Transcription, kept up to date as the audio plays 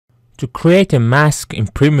To create a mask in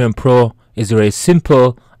Premiere Pro is very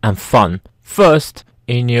simple and fun. First,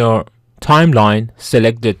 in your timeline,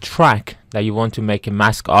 select the track that you want to make a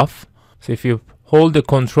mask of. So if you hold the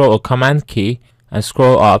Control or Command key and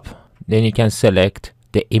scroll up, then you can select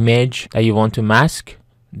the image that you want to mask.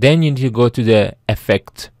 Then you need to go to the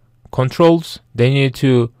Effect Controls. Then you need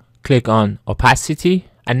to click on Opacity.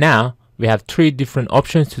 And now we have three different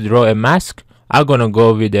options to draw a mask. I'm gonna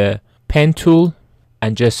go with the pen tool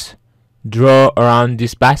and just draw around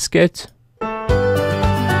this basket.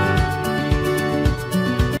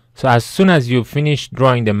 So as soon as you finish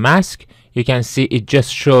drawing the mask, you can see it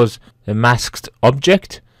just shows the masked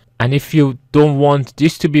object. And if you don't want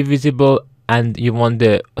this to be visible and you want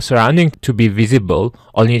the surrounding to be visible,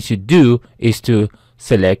 all you need to do is to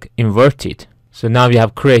select invert it. So now we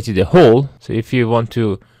have created a hole. So if you want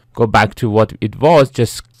to go back to what it was,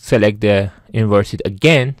 just select the invert it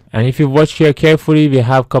again. And if you watch here carefully, we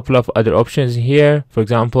have a couple of other options here. For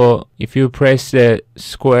example, if you press the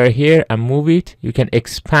square here and move it, you can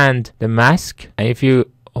expand the mask. And if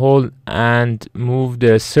you hold and move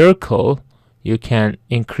the circle, you can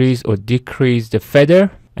increase or decrease the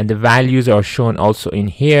feather, and the values are shown also in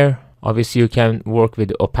here. Obviously you can work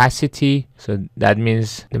with opacity, so that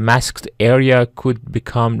means the masked area could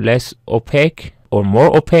become less opaque or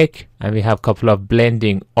more opaque. And we have a couple of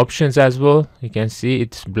blending options as well. You can see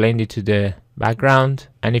it's blended to the background.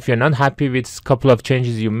 And if you're not happy with a couple of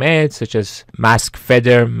changes you made, such as mask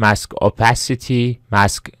feather, mask opacity,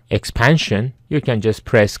 mask expansion, you can just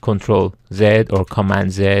press Ctrl Z or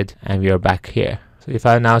Command Z and we are back here. So if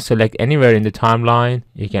I now select anywhere in the timeline,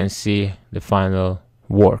 you can see the final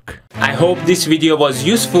work. I hope this video was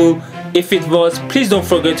useful. If it was, please don't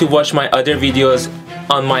forget to watch my other videos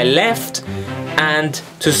on my left and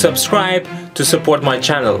to subscribe to support my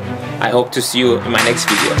channel. I hope to see you in my next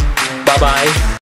video. Bye bye.